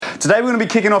Today we're going to be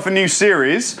kicking off a new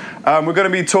series. We're going to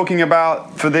be talking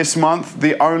about, for this month,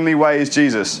 The Only Way is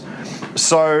Jesus.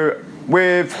 So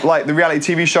with the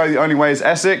reality TV show The Only Way is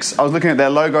Essex, I was looking at their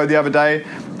logo the other day,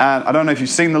 and I don't know if you've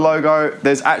seen the logo,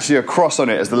 there's actually a cross on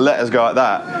it as the letters go like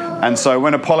that. And so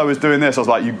when Apollo was doing this, I was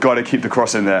like, you've got to keep the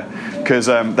cross in there, because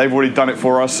they've already done it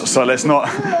for us, so let's not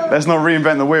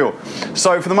reinvent the wheel.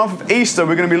 So for the month of Easter,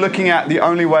 we're going to be looking at The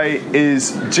Only Way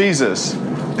is Jesus.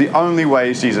 The only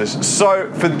way is Jesus.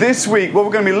 So for this week, what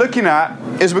we're going to be looking at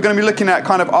is we're going to be looking at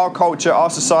kind of our culture, our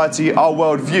society, our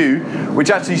worldview, which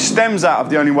actually stems out of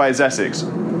The Only Way is Essex.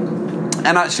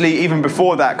 And actually, even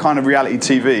before that, kind of reality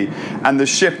TV and the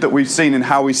shift that we've seen in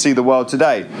how we see the world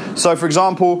today. So, for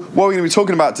example, what we're going to be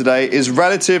talking about today is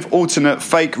relative, alternate,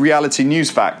 fake reality news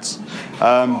facts.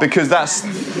 Because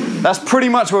that's pretty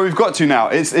much where we've got to now.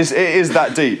 It is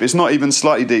that deep. It's not even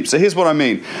slightly deep. So here's what I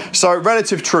mean. So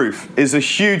relative truth is a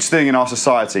huge thing in our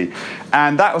society.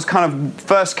 And that was kind of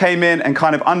first came in and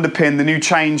kind of underpinned the new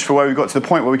change for where we got to the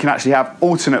point where we can actually have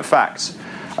alternate facts.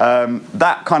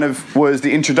 That kind of was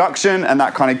the introduction, and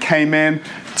that kind of came in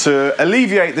to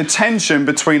alleviate the tension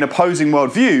between opposing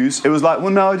worldviews. It was like, well,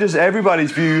 no, just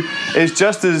everybody's view is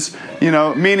just as,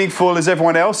 meaningful as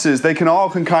everyone else's. They can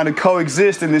kind of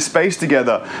coexist in this space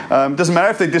together. Doesn't matter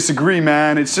if they disagree,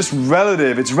 man. It's just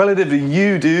relative. It's relative to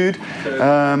you, dude.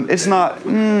 It's not,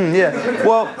 yeah.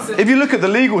 Well, if you look at the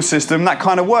legal system, that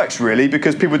kind of works, really,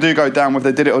 because people do go down whether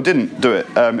they did it or didn't do it,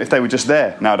 if they were just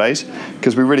there nowadays,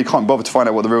 because we really can't bother to find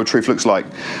out what the real truth looks like.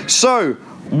 So,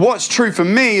 what's true for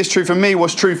me is true for me.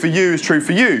 What's true for you is true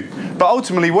for you. But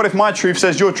ultimately, what if my truth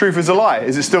says your truth is a lie?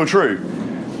 Is it still true?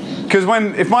 Because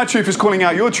if my truth is calling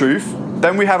out your truth,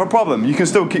 then we have a problem. You can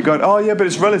still keep going, oh yeah, but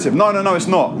it's relative. No, it's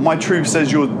not. My truth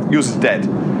says yours is dead.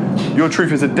 Your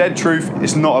truth is a dead truth.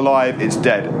 It's not alive. It's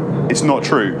dead. It's not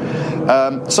true.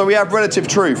 So we have relative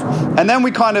truth. And then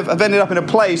we kind of have ended up in a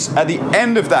place at the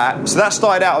end of that. So that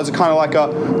started out as a kind of like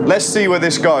let's see where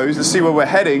this goes. Let's see where we're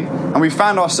heading. And we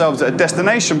found ourselves at a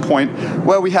destination point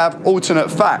where we have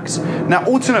alternate facts. Now,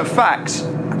 alternate facts,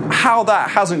 how that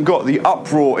hasn't got the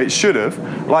uproar it should have,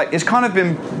 it's kind of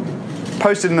been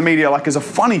posted in the media as a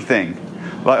funny thing.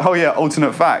 Oh yeah,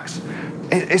 alternate facts.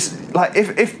 It's like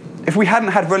if we hadn't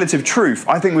had relative truth,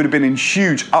 I think we'd have been in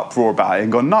huge uproar about it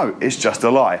and gone, no, it's just a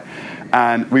lie.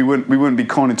 And we wouldn't be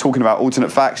kind of talking about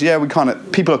alternate facts. Yeah,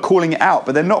 people are calling it out,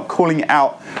 but they're not calling it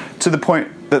out to the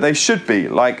point that they should be.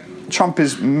 Trump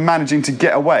is managing to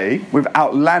get away with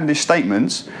outlandish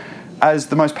statements as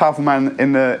the most powerful man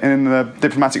in the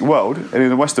diplomatic world, in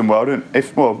the Western world,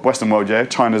 Western world, yeah,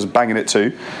 China's banging it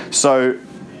too. So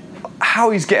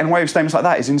how he's getting away with statements like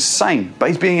that is insane. But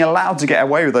he's being allowed to get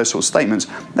away with those sort of statements.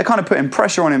 They're kind of putting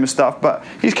pressure on him and stuff, but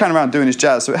he's carrying around doing his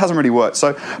jazz, so it hasn't really worked.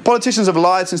 So politicians have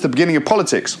lied since the beginning of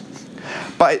politics.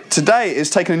 But today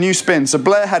it's taken a new spin. So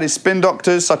Blair had his spin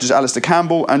doctors, such as Alistair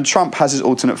Campbell, and Trump has his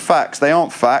alternate facts. They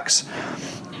aren't facts.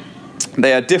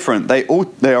 They are different. They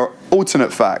are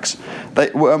alternate facts.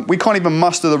 We can't even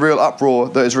muster the real uproar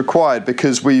that is required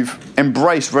because we've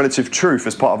embraced relative truth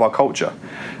as part of our culture.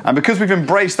 And because we've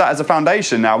embraced that as a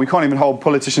foundation now, we can't even hold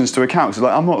politicians to account. It's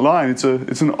I'm not lying, it's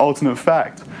an alternate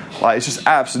fact. It's just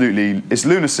absolutely, it's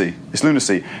lunacy. It's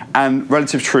lunacy. And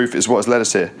relative truth is what has led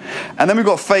us here. And then we've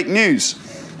got fake news.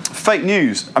 Fake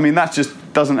news, that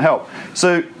just doesn't help.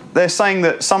 So they're saying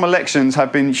that some elections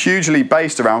have been hugely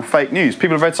based around fake news.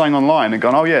 People have read something online and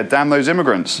gone, oh yeah, damn those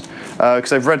immigrants. Because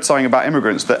they've read something about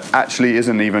immigrants that actually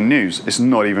isn't even news. It's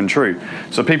not even true.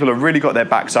 So people have really got their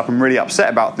backs up and really upset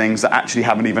about things that actually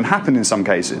haven't even happened in some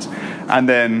cases. And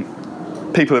then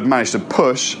people have managed to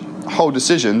push whole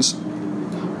decisions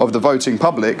of the voting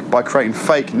public by creating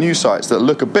fake news sites that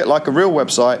look a bit like a real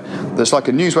website, that's like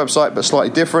a news website but slightly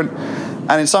different.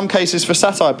 And in some cases for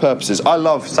satire purposes. I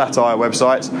love satire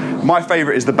websites. My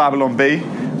favourite is the Babylon Bee,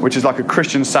 which is like a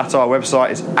Christian satire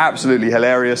website. It's absolutely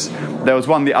hilarious. There was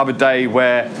one the other day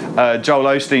where a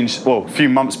few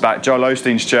months back, Joel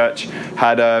Osteen's church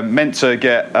had meant to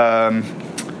get,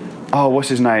 what's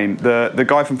his name? The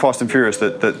guy from Fast and Furious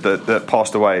that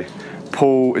passed away.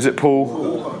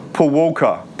 Paul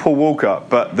Walker.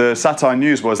 But the satire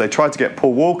news was they tried to get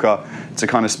Paul Walker to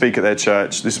kind of speak at their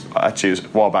church. This actually was a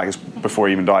while back, before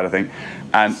he even died, I think.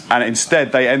 And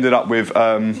instead they ended up with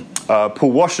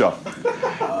Paul Washer.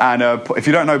 And if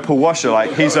you don't know Paul Washer,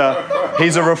 like he's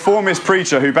a reformist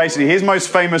preacher who basically, his most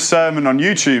famous sermon on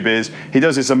YouTube is, he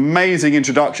does this amazing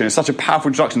introduction. It's such a powerful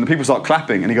introduction that people start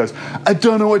clapping, and he goes, I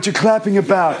don't know what you're clapping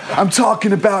about. I'm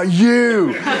talking about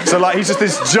you. So like, he's just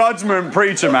this judgment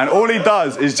preacher, man. All he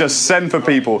does is just send for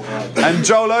people. And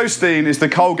Joel Osteen is the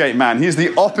Colgate man. He's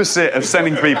the opposite of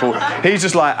sending people. He's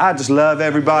just like, I just love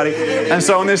everybody. And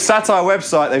so on this satire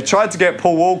website, they've tried to get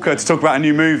Paul Walker to talk about a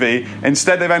new movie.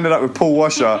 Instead, they've ended up with Paul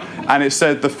Washer, and it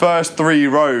said the first 3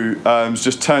 rows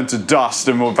just turned to dust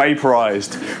and were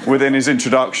vaporized within his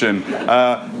introduction.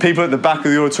 People at the back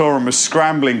of the auditorium were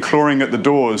scrambling, clawing at the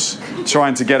doors,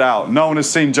 trying to get out. No one has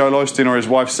seen Joel Osteen or his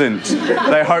wife since.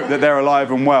 They hope that they're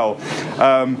alive and well.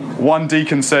 One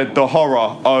deacon said, the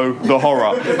horror, oh, the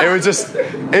horror.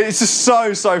 It's just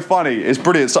so funny. It's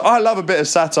brilliant. So I love a bit of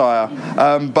satire,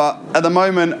 but at the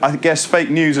moment, I guess fake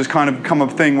news has kind of become a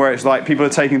thing where it's like people are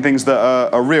taking things that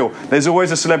are real. There's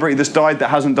always a celebrity that's died that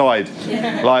hasn't died.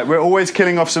 Yeah. Like, we're always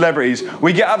killing off celebrities.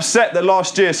 We get upset that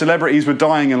last year celebrities were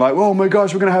dying and like, oh my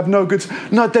gosh, we're going to have no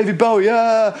David Bowie,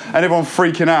 yeah, and everyone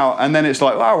freaking out. And then it's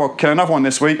like, oh, we'll kill another one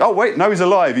this week. Oh wait, no, he's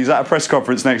alive. He's at a press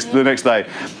conference the next day.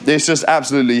 It's just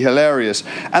absolutely hilarious.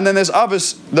 And then there's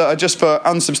others that are just for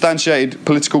unsubstantiated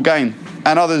political gain,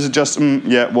 and others are just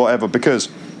yeah, whatever, because.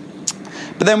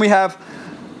 But then we have,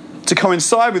 to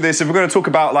coincide with this, if we're going to talk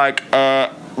about like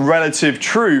relative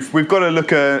truth, we've got to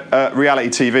look at reality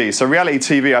TV. So reality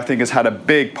TV, I think, has had a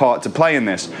big part to play in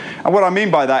this. And what I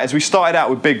mean by that is we started out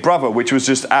with Big Brother, which was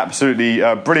just absolutely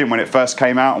brilliant when it first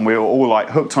came out, and we were all like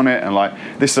hooked on it and like,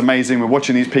 this is amazing. We're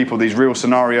watching these people, these real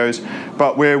scenarios,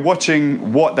 but we're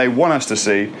watching what they want us to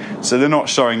see. So they're not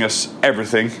showing us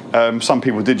everything. Some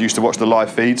people did used to watch the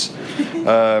live feeds.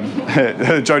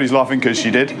 Jodie's laughing because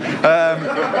she did.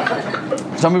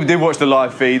 Some people did watch the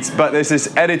live feeds, but there's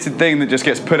this edited thing that just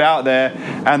gets put out there,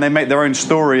 and they make their own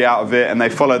story out of it, and they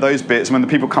follow those bits. And when the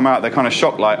people come out, they're kind of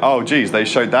shocked, like, oh geez, they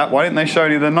showed that, why didn't they show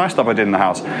any of the nice stuff I did in the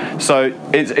house? So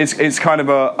it's kind of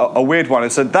a weird one.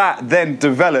 And so that then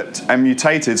developed and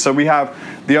mutated. So we have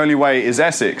The Only Way is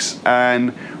Essex,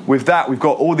 and with that we've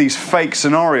got all these fake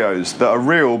scenarios that are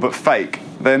real but fake.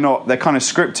 They're kind of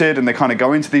scripted, and they kind of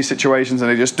go into these situations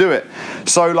and they just do it.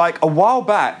 So like a while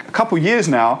back, a couple years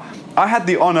now, I had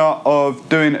the honour of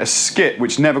doing a skit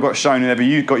which never got shown and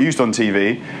never got used on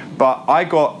TV, but I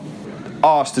got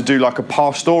asked to do like a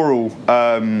pastoral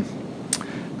kind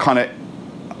of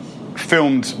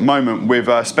filmed moment with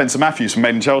Spencer Matthews from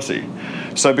Made in Chelsea.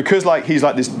 So because like he's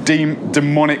like this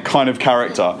demonic kind of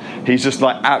character, he's just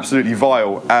like absolutely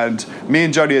vile, and me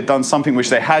and Jodie had done something which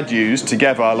they had used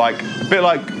together, like a bit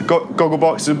like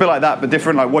Gogglebox, a bit like that, but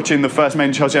different, like watching the first Made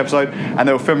in Chelsea episode, and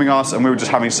they were filming us and we were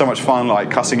just having so much fun, like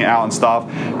cussing it out and stuff,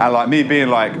 and like me being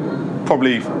like,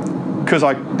 probably because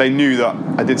they knew that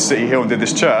I did City Hill and did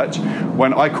this church,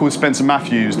 when I called Spencer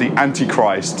Matthews the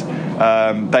Antichrist,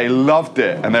 they loved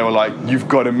it, and they were like, you've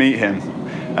got to meet him.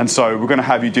 And so we're going to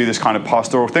have you do this kind of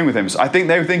pastoral thing with him. So I think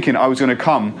they were thinking I was going to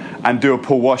come and do a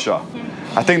Paul Washer.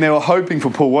 I think they were hoping for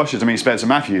Paul Washer to meet Spencer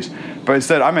Matthews. But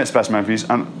instead, I met Spencer Matthews,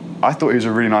 and I thought he was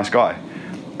a really nice guy.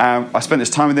 I spent this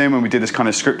time with him, and we did this kind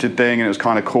of scripted thing, and it was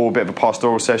kind of cool, a bit of a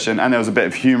pastoral session, and there was a bit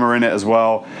of humour in it as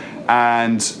well.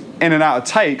 And in and out of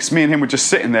takes, me and him were just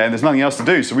sitting there, and there's nothing else to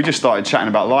do. So we just started chatting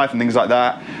about life and things like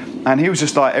that. And he was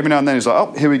just like, every now and then, he was like,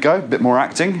 oh, here we go, a bit more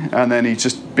acting. And then he's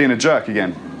just being a jerk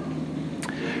again.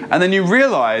 And then you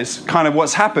realise kind of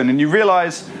what's happened, and you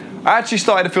realise I actually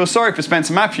started to feel sorry for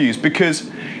Spencer Matthews,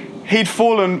 because he'd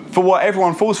fallen for what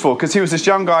everyone falls for, because he was this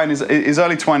young guy in his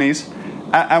early 20s,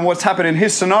 and what's happened in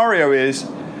his scenario is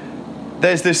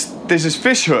there's this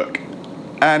fish hook,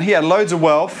 and he had loads of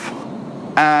wealth,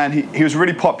 and he was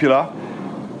really popular,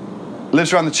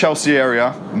 lives around the Chelsea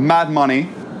area, mad money,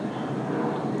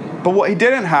 but what he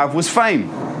didn't have was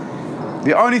fame.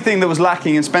 The only thing that was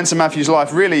lacking in Spencer Matthews'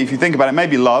 life, really, if you think about it,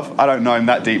 maybe love. I don't know him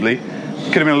that deeply.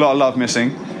 Could have been a lot of love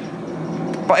missing.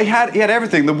 But he had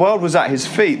everything. The world was at his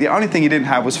feet. The only thing he didn't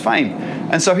have was fame.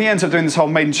 And so he ends up doing this whole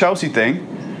Made in Chelsea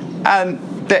thing. And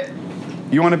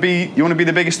you want to be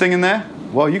the biggest thing in there?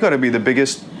 Well, you got to be the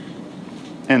biggest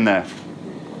in there.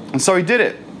 And so he did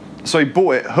it. So he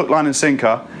bought it, hook, line, and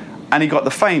sinker, and he got the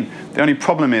fame. The only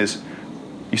problem is,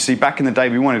 you see, back in the day,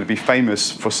 we wanted to be famous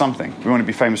for something. We wanted to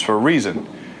be famous for a reason.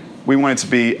 We wanted to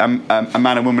be a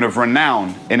man and woman of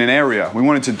renown in an area. We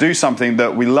wanted to do something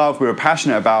that we loved, we were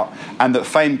passionate about, and that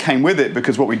fame came with it,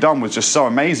 because what we'd done was just so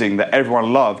amazing that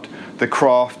everyone loved the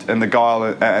craft and the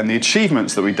guile and the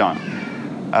achievements that we'd done.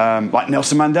 Like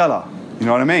Nelson Mandela, you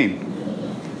know what I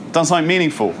mean? Done something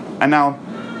meaningful. And now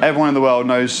everyone in the world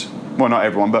knows, well, not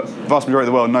everyone, but the vast majority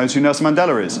of the world knows who Nelson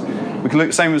Mandela is. We can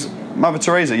look, same as Mother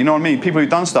Teresa, you know what I mean? People who've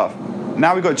done stuff.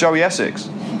 Now we've got Joey Essex.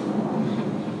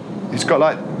 He's got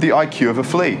like the IQ of a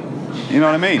flea. You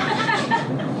know what I mean?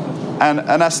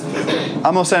 And that's,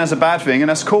 I'm not saying that's a bad thing, and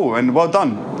that's cool, and well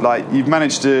done. Like, you've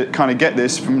managed to kind of get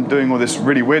this from doing all this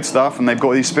really weird stuff, and they've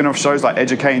got these spin-off shows like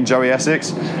Educating Joey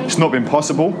Essex. It's not been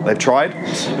possible. They've tried.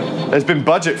 There's been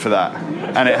budget for that,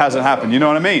 and it hasn't happened. You know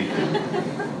what I mean?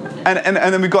 And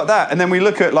then we've got that, and then we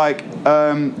look at like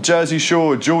Jersey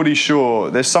Shore, Geordie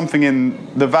Shore. There's something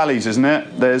in the valleys, isn't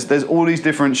it? There's all these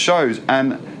different shows,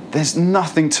 and there's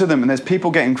nothing to them, and there's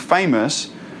people getting famous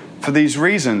for these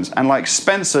reasons. And like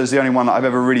Spencer's the only one that I've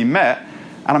ever really met,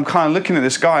 and I'm kind of looking at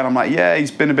this guy and I'm like, yeah,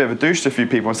 he's been a bit of a douche to a few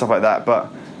people and stuff like that,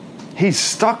 but he's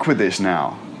stuck with this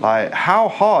now. Like, how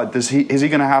hard is he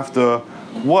going to have to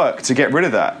work to get rid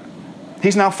of that?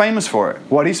 He's now famous for it.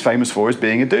 What he's famous for is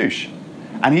being a douche,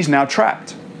 and he's now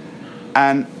trapped.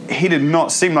 And he did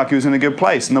not seem like he was in a good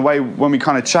place. And the way when we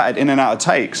kind of chatted in and out of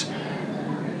takes,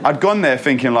 I'd gone there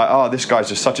thinking like, oh, this guy's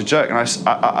just such a jerk. And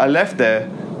I left there,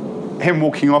 him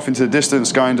walking off into the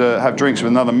distance, going to have drinks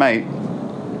with another mate,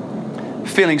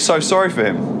 feeling so sorry for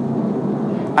him.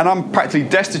 And I'm practically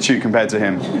destitute compared to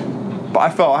him. But I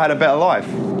felt I had a better life.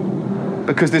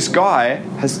 Because this guy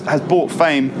has bought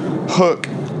fame, hook,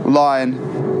 line,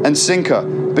 and sinker.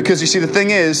 Because you see, the thing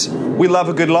is, we love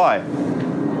a good lie.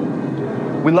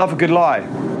 We love a good lie.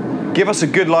 Give us a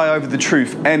good lie over the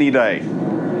truth any day.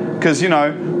 Because, you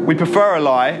know, we prefer a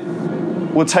lie.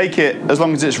 We'll take it as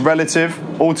long as it's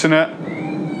relative,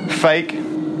 alternate, fake.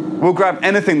 We'll grab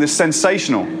anything that's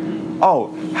sensational.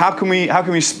 Oh, how can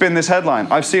we spin this headline?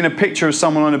 I've seen a picture of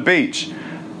someone on a beach,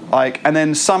 and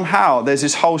then somehow there's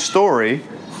this whole story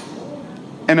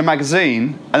in a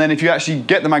magazine, and then if you actually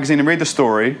get the magazine and read the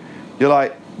story, you're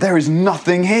like, there is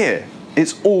nothing here.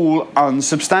 It's all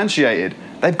unsubstantiated.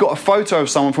 They've got a photo of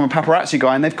someone from a paparazzi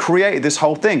guy, and they've created this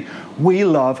whole thing. We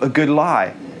love a good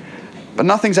lie. But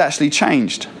nothing's actually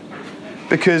changed.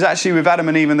 Because actually with Adam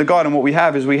and Eve in the garden, what we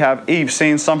have is we have Eve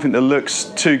seeing something that looks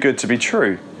too good to be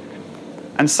true.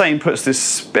 And Satan puts this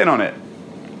spin on it,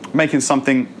 making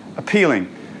something appealing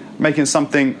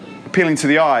to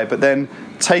the eye, but then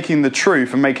taking the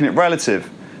truth and making it relative,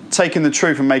 taking the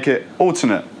truth and making it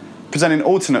alternate, presenting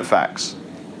alternate facts.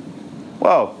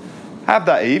 Well, have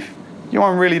that, Eve. You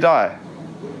won't really die.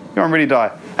 You won't really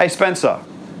die. Hey, Spencer.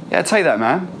 Yeah, take that,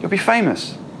 man. You'll be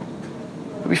famous.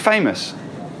 You'll be famous.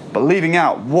 But leaving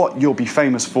out what you'll be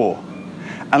famous for.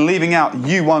 And leaving out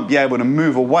you won't be able to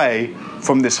move away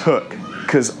from this hook.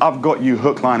 Because I've got you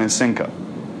hook, line, and sinker.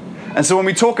 And so when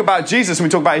we talk about Jesus and we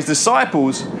talk about his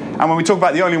disciples, and when we talk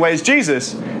about the only way is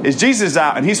Jesus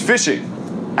out and he's fishing.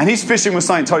 And he's fishing with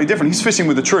something totally different. He's fishing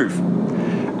with the truth.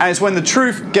 And it's when the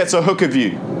truth gets a hook of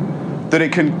you that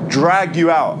it can drag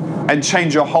you out and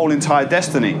change your whole entire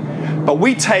destiny. But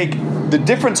we take the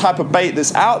different type of bait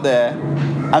that's out there,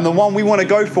 and the one we want to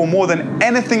go for more than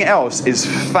anything else is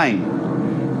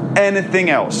fame. Anything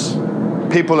else.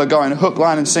 People are going hook,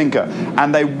 line, and sinker,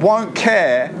 and they won't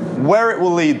care where it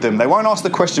will lead them. They won't ask the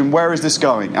question, where is this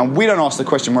going? And we don't ask the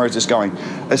question, where is this going?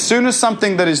 As soon as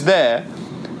something that is there,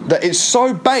 that it's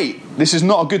so bait, this is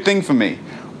not a good thing for me.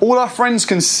 All our friends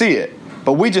can see it,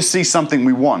 but we just see something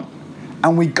we want.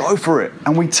 And we go for it,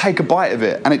 and we take a bite of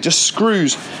it, and it just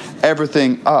screws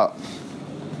everything up.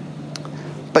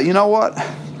 But you know what?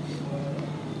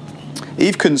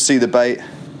 Eve couldn't see the bait.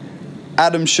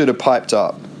 Adam should have piped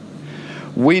up.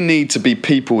 We need to be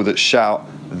people that shout,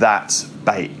 that's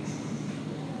bait.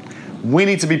 We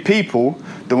need to be people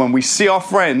that when we see our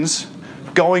friends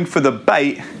going for the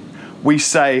bait, we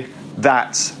say,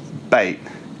 that's bait.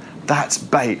 That's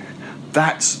bait.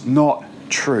 That's not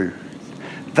true.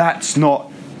 That's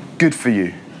not good for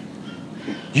you.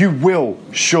 You will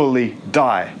surely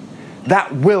die.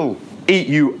 That will eat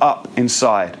you up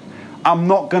inside. I'm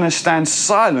not going to stand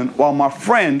silent while my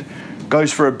friend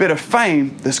goes for a bit of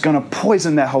fame that's going to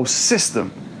poison their whole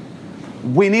system.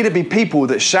 We need to be people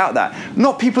that shout that.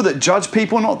 Not people that judge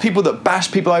people, not people that bash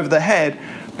people over the head,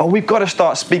 but we've got to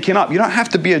start speaking up. You don't have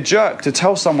to be a jerk to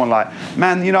tell someone like,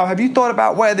 man, have you thought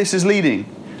about where this is leading?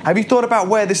 Have you thought about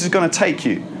where this is going to take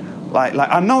you? Like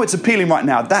I know it's appealing right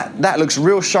now. That looks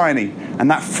real shiny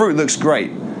and that fruit looks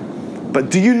great. But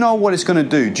do you know what it's going to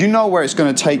do? Do you know where it's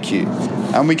going to take you?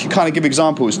 And we can kind of give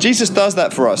examples. Jesus does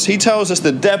that for us. He tells us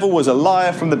the devil was a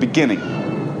liar from the beginning.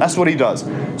 That's what he does.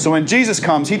 So when Jesus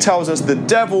comes, he tells us the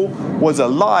devil was a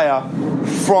liar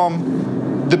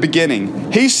from the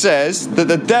beginning. He says that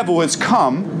the devil has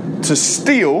come to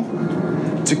steal,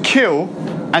 to kill,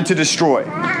 and to destroy.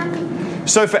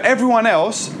 So for everyone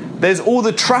else, there's all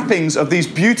the trappings of these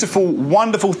beautiful,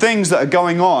 wonderful things that are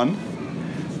going on.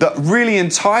 that really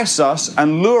entice us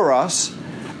and lure us.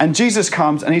 And Jesus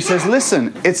comes and he says,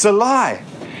 listen, it's a lie.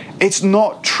 It's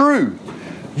not true.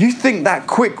 You think that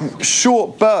quick,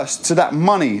 short burst to that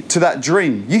money, to that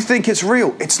dream, you think it's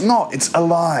real. It's not. It's a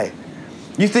lie.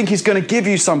 You think he's going to give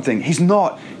you something. He's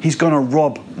not. He's going to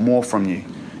rob more from you.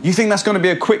 You think that's going to be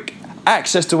a quick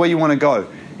access to where you want to go.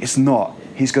 It's not.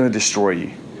 He's going to destroy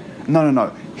you.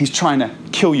 No. He's trying to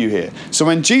kill you here. So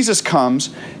when Jesus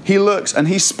comes, he looks and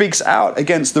he speaks out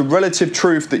against the relative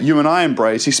truth that you and I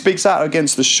embrace. He speaks out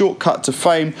against the shortcut to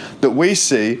fame that we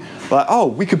see. Like, oh,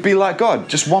 we could be like God.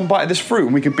 Just one bite of this fruit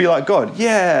and we could be like God.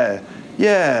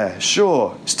 Yeah,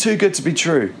 sure. It's too good to be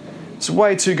true. It's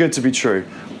way too good to be true.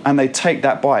 And they take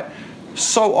that bite.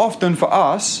 So often for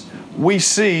us, we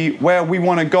see where we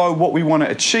want to go, what we want to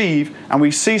achieve, and we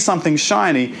see something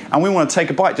shiny and we want to take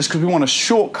a bite just because we want a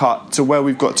shortcut to where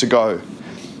we've got to go.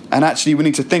 And actually, we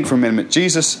need to think for a minute.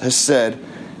 Jesus has said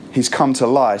he's come to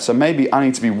lie. So maybe I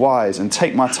need to be wise and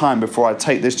take my time before I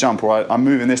take this jump, or I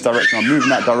move in this direction, I move in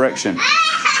that direction.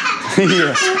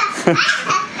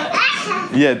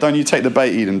 Yeah, don't you take the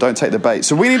bait, Eden. Don't take the bait.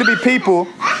 So we need to be people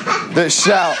that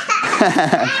shout,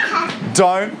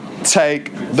 don't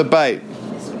take the bait.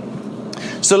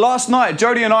 So last night,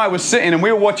 Jody and I were sitting and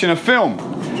we were watching a film.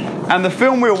 And the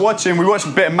film we watched a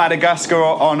bit of Madagascar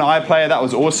on iPlayer. That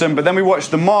was awesome. But then we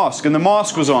watched The Mask, and The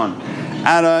Mask was on.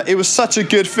 And it was such a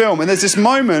good film. And there's this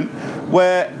moment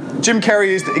where Jim Carrey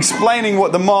is explaining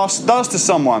what the mask does to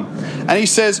someone. And he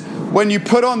says, when you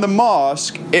put on the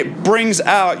mask, it brings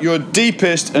out your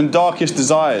deepest and darkest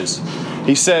desires.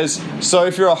 He says, so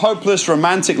if you're a hopeless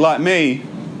romantic like me,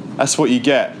 that's what you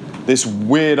get. This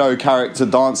weirdo character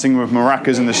dancing with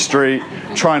maracas in the street,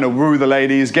 trying to woo the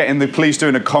ladies, getting the police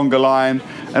doing a conga line,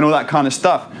 and all that kind of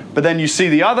stuff. But then you see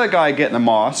the other guy get the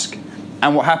mask,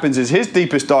 and what happens is his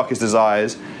deepest, darkest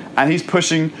desires, and he's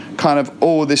pushing kind of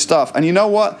all this stuff. And you know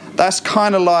what? That's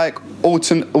kind of like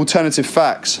alternative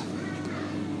facts.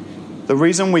 The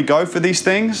reason we go for these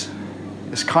things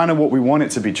is kind of what we want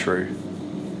it to be true.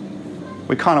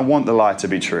 We kind of want the lie to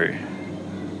be true.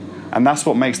 And that's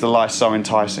what makes the lie so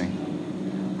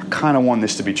enticing. I kind of want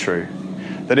this to be true.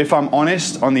 That if I'm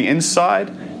honest on the inside,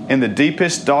 in the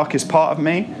deepest, darkest part of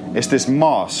me, it's this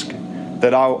mask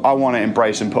that I want to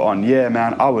embrace and put on. Yeah,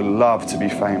 man, I would love to be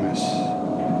famous.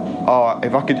 Oh,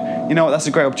 if I could, you know what, that's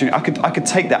a great opportunity. I could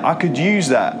take that. I could use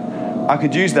that. I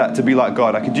could use that to be like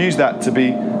God. I could use that to be...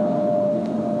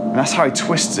 And that's how he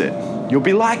twists it. You'll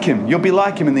be like him. You'll be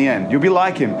like him in the end. You'll be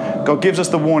like him. God gives us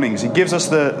the warnings. He gives us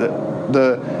the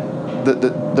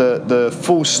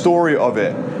full story of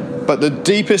it. But the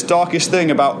deepest, darkest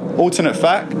thing about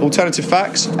alternative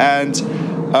facts and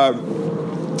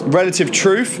relative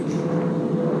truth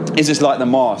is it's like the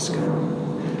mask.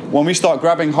 When we start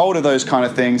grabbing hold of those kind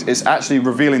of things, it's actually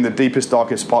revealing the deepest,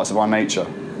 darkest parts of our nature.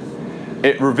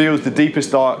 It reveals the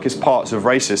deepest, darkest parts of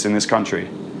racists in this country,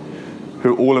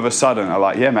 who all of a sudden are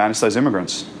like, yeah, man, it's those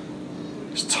immigrants.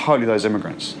 It's totally those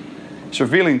immigrants. It's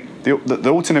revealing the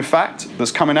alternate fact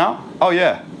that's coming out. Oh,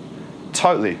 yeah,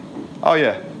 totally. Oh,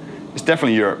 yeah, it's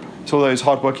definitely Europe. It's all those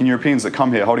hardworking Europeans that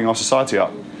come here holding our society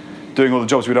up, doing all the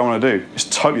jobs we don't want to do. It's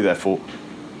totally their fault.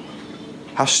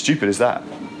 How stupid is that?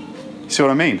 You see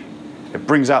what I mean? It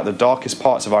brings out the darkest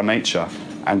parts of our nature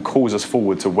and calls us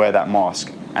forward to wear that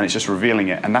mask. And it's just revealing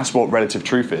it. And that's what relative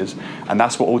truth is. And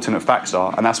that's what alternate facts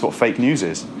are. And that's what fake news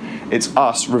is. It's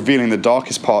us revealing the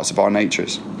darkest parts of our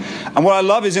natures. And what I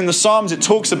love is in the Psalms, it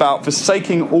talks about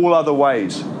forsaking all other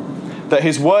ways. That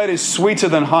his word is sweeter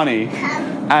than honey.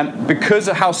 And because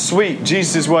of how sweet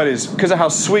Jesus' word is, because of how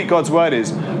sweet God's word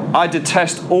is, I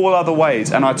detest all other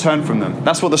ways and I turn from them.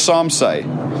 That's what the Psalms say.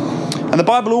 And the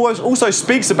Bible always also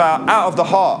speaks about out of the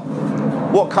heart.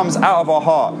 What comes out of our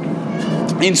heart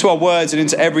into our words and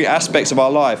into every aspect of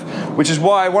our life, which is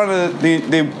why one of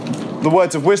the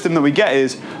words of wisdom that we get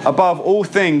is, above all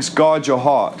things, guard your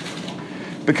heart.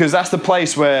 Because that's the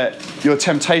place where your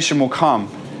temptation will come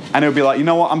and it'll be like, you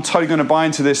know what, I'm totally going to buy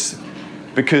into this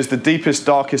because the deepest,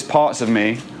 darkest parts of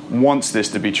me wants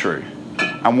this to be true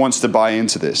and wants to buy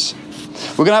into this.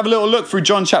 We're going to have a little look through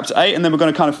John chapter 8 and then we're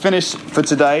going to kind of finish for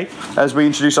today as we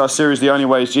introduce our series, The Only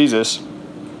Way is Jesus.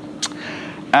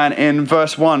 And in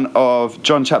verse 1 of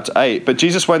John chapter 8, but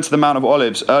Jesus went to the Mount of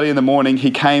Olives. Early in the morning,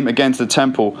 he came again to the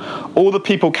temple. All the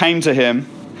people came to him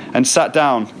and sat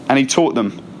down, and he taught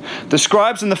them. The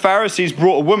scribes and the Pharisees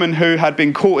brought a woman who had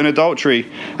been caught in adultery,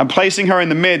 and placing her in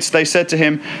the midst, they said to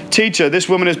him, Teacher, this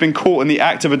woman has been caught in the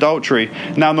act of adultery.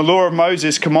 Now, the law of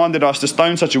Moses commanded us to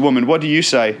stone such a woman. What do you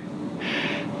say?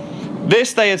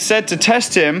 This they had said to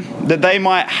test him, that they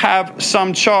might have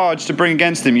some charge to bring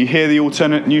against him. You hear the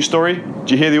alternate news story?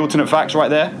 Do you hear the alternate facts right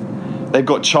there? They've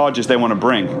got charges they want to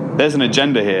bring. There's an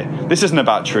agenda here. This isn't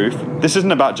about truth. This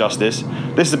isn't about justice.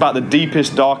 This is about the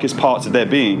deepest, darkest parts of their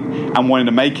being and wanting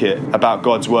to make it about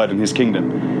God's word and his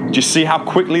kingdom. Do you see how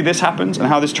quickly this happens and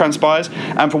how this transpires?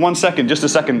 And for just a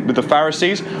second, with the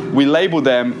Pharisees, we label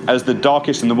them as the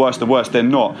darkest and the worst of the worst. They're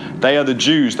not. They are the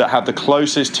Jews that have the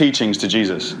closest teachings to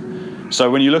Jesus. So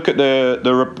when you look at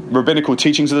the rabbinical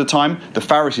teachings of the time, the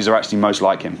Pharisees are actually most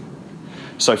like him.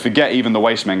 So forget even the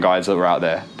wastemen guys that were out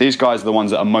there. These guys are the ones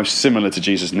that are most similar to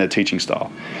Jesus in their teaching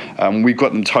style. We've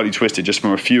got them totally twisted just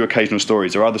from a few occasional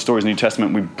stories. There are other stories in the New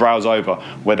Testament we browse over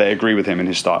where they agree with him in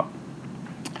his style.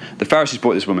 The Pharisees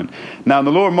brought this woman. Now,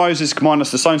 the law of Moses commanded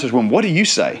us to stone such woman. What do you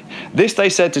say? This they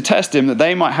said to test him, that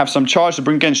they might have some charge to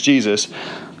bring against Jesus.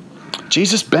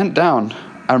 Jesus bent down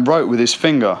and wrote with his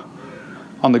finger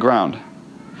on the ground.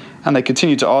 And they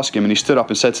continued to ask him, and he stood up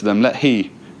and said to them, let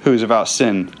he who is without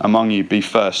sin among you be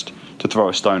first to throw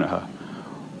a stone at her.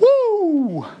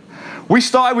 Woo! We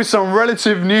started with some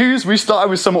relative news. We started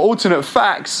with some alternate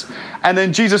facts. And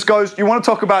then Jesus goes, you want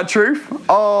to talk about truth?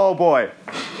 Oh boy.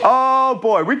 Oh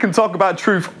boy. We can talk about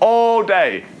truth all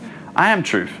day. I am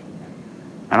truth.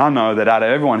 And I know that out of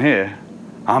everyone here,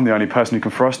 I'm the only person who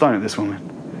can throw a stone at this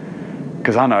woman.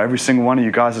 Because I know every single one of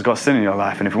you guys has got sin in your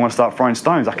life. And if you want to start throwing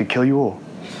stones, I could kill you all.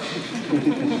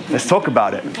 Let's talk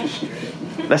about it.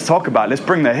 Let's talk about it. Let's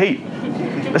bring the heat.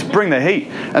 Let's bring the heat.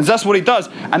 And that's what he does.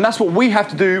 And that's what we have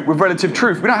to do with relative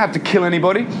truth. We don't have to kill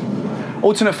anybody.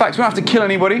 Alternate facts, we don't have to kill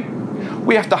anybody.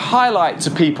 We have to highlight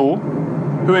to people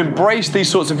who embrace these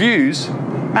sorts of views,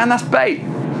 man, that's bait.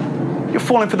 You're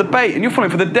falling for the bait, and you're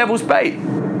falling for the devil's bait.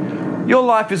 Your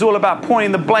life is all about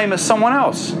pointing the blame at someone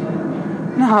else.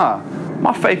 Nah,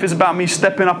 my faith is about me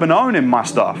stepping up and owning my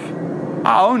stuff.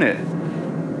 I own it.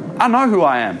 I know who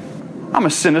I am. I'm a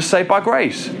sinner saved by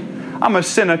grace. I'm a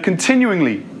sinner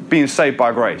continually being saved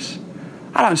by grace.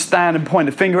 I don't stand and point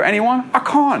the finger at anyone. I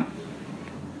can't.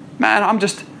 Man, I'm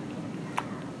just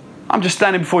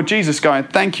standing before Jesus going,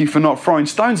 thank you for not throwing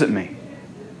stones at me.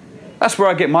 That's where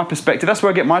I get my perspective. That's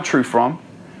where I get my truth from.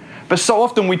 But so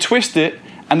often we twist it,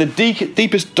 and the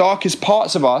deepest, darkest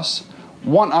parts of us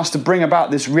want us to bring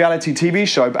about this reality TV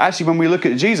show. But actually, when we look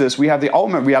at Jesus, we have the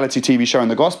ultimate reality TV show in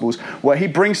the Gospels, where he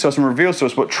brings to us and reveals to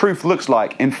us what truth looks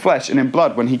like in flesh and in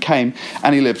blood when he came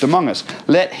and he lived among us.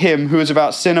 Let him who is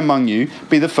without sin among you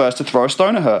be the first to throw a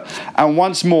stone at her. And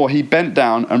once more he bent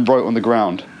down and wrote on the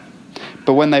ground.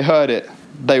 But when they heard it,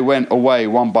 they went away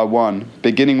one by one,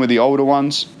 beginning with the older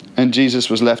ones, and Jesus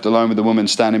was left alone with the woman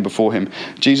standing before him.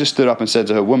 Jesus stood up and said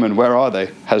to her, woman, where are they?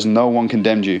 Has no one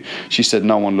condemned you? She said,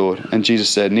 no one, Lord. And Jesus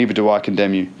said, neither do I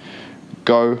condemn you.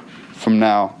 Go from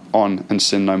now on and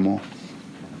sin no more.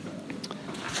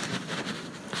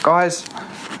 Guys,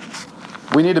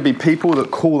 we need to be people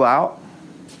that call out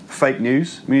fake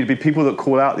news. We need to be people that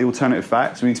call out the alternative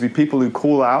facts. We need to be people who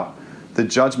call out the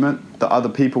judgment that other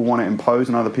people want to impose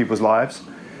on other people's lives.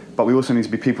 But we also need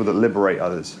to be people that liberate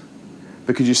others.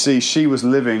 Because you see, she was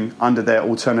living under their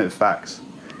alternative facts.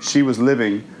 She was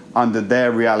living under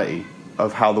their reality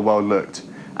of how the world looked.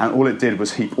 And all it did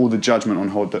was heap all the judgment on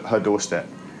her doorstep.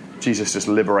 Jesus just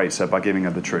liberates her by giving her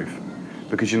the truth.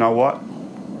 Because you know what?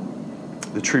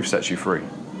 The truth sets you free.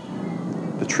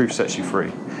 The truth sets you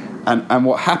free. And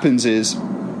what happens is,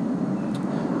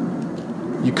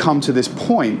 you come to this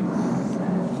point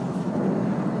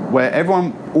where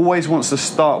everyone always wants to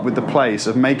start with the place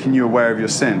of making you aware of your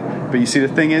sin. But you see, the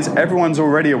thing is, everyone's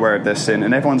already aware of their sin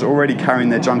and everyone's already carrying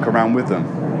their junk around with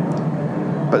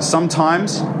them. But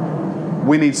sometimes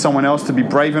we need someone else to be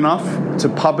brave enough to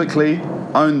publicly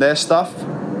own their stuff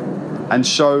and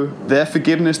show their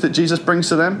forgiveness that Jesus brings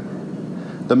to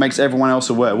them, that makes everyone else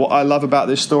aware. What I love about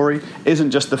this story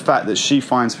isn't just the fact that she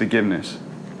finds forgiveness.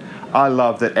 I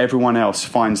love that everyone else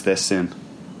finds their sin.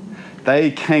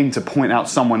 They came to point out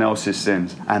someone else's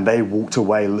sins, and they walked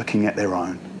away looking at their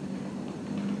own.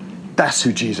 That's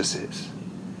who Jesus is.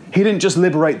 He didn't just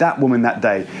liberate that woman that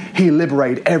day. He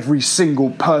liberated every single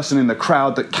person in the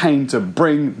crowd that came to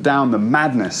bring down the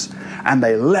madness. And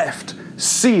they left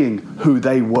seeing who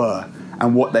they were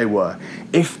and what they were.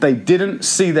 If they didn't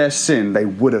see their sin, they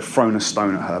would have thrown a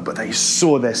stone at her. But they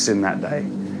saw their sin that day.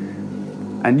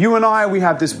 And you and I, we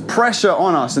have this pressure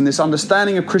on us and this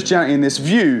understanding of Christianity and this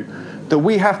view that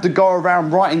we have to go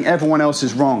around righting everyone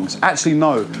else's wrongs. Actually,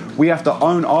 no. We have to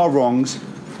own our wrongs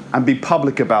and be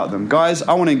public about them. Guys,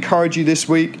 I want to encourage you this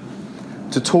week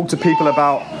to talk to people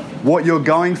about what you're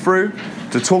going through,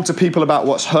 to talk to people about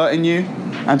what's hurting you,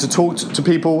 and to talk to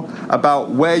people about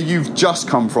where you've just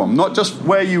come from. Not just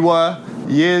where you were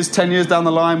 10 years down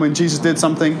the line when Jesus did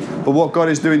something, but what God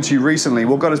is doing to you recently,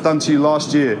 what God has done to you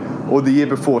last year or the year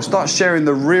before. Start sharing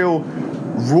the real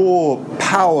raw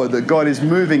power that God is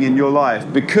moving in your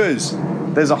life, because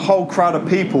there's a whole crowd of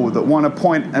people that want to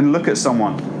point and look at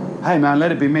someone. Hey man,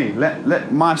 let it be me.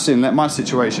 Let my sin, let my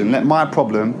situation, let my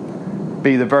problem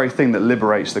be the very thing that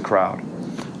liberates the crowd.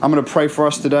 I'm going to pray for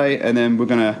us today, and then we're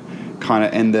going to kind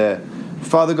of end there.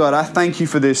 Father God, I thank you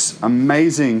for this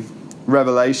amazing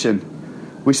revelation.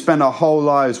 We spend our whole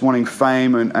lives wanting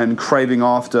fame and craving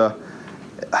after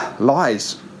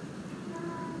lies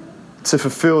to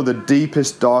fulfill the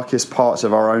deepest, darkest parts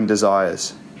of our own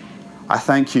desires. I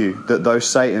thank you that though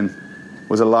Satan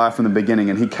was a liar from the beginning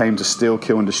and he came to steal,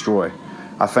 kill, and destroy,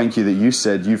 I thank you that you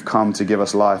said you've come to give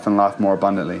us life and life more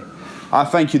abundantly. I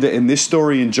thank you that in this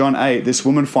story in John 8, this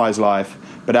woman finds life,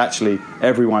 but actually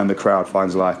everyone in the crowd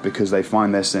finds life because they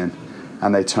find their sin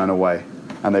and they turn away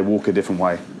and they walk a different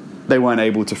way. They weren't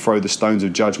able to throw the stones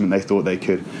of judgment they thought they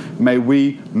could. May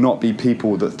we not be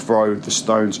people that throw the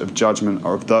stones of judgment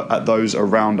at those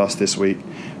around us this week.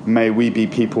 May we be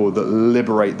people that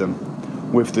liberate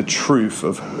them with the truth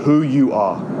of who you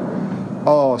are.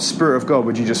 Oh, Spirit of God,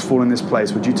 would you just fall in this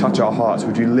place? Would you touch our hearts?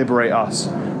 Would you liberate us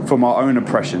from our own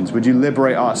oppressions? Would you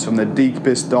liberate us from the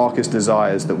deepest, darkest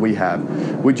desires that we have?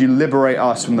 Would you liberate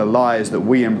us from the lies that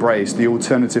we embrace, the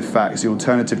alternative facts, the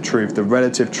alternative truth, the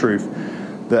relative truth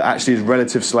that actually is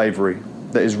relative slavery,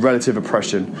 that is relative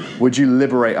oppression? Would you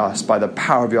liberate us by the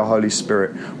power of your Holy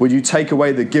Spirit? Would you take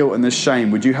away the guilt and the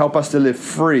shame? Would you help us to live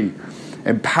free,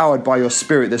 empowered by your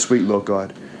Spirit this week, Lord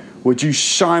God? Would you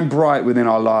shine bright within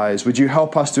our lives? Would you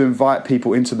help us to invite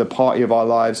people into the party of our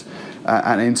lives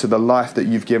and into the life that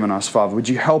you've given us, Father? Would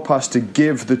you help us to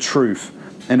give the truth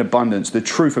in abundance, the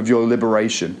truth of your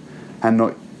liberation,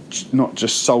 and not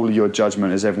just solely your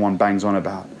judgment as everyone bangs on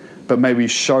about? But may we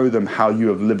show them how you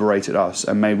have liberated us,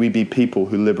 and may we be people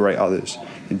who liberate others.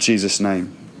 In Jesus'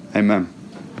 name, amen.